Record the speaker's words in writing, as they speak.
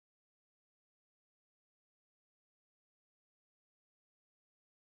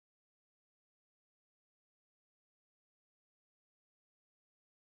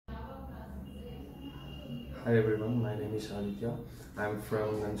Hi everyone, my name is Adithya. I am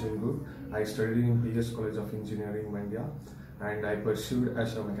from Nanjangud. I studied in PS College of Engineering, Mandya, and I pursued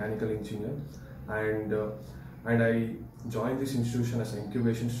as a mechanical engineer. And uh, and I joined this institution as an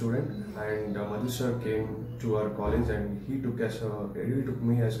incubation student. And Madhu sir came to our college, and he took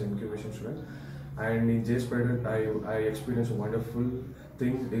me as an incubation student. And in J Spider, I experienced a wonderful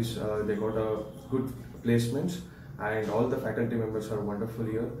thing is they got a good placements, and all the faculty members are wonderful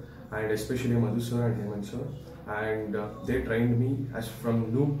here, and especially Madhu sir and Hemant sir, and they trained me as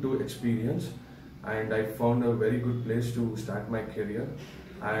from noob to experience, and I found a very good place to start my career.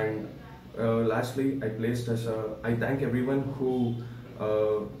 And lastly, I thank everyone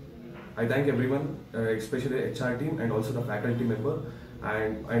especially the HR team and also the faculty member,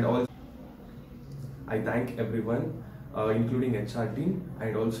 and all. I thank everyone, including HR team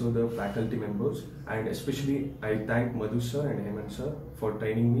and also the faculty members, and especially I thank Madhu sir and Hemant sir for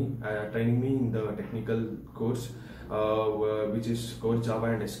training me in the technical course, which is core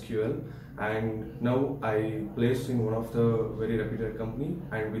Java and SQL. And now I placed in one of the very reputed company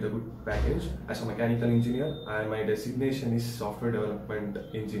and with a good package as a mechanical engineer. And my designation is software development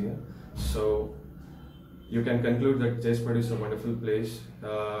engineer. So you can conclude that JSPED is a wonderful place.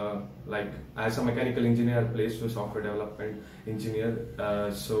 Like as a mechanical engineer, I placed to software development engineer.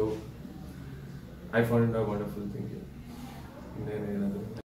 So I found a wonderful thing here.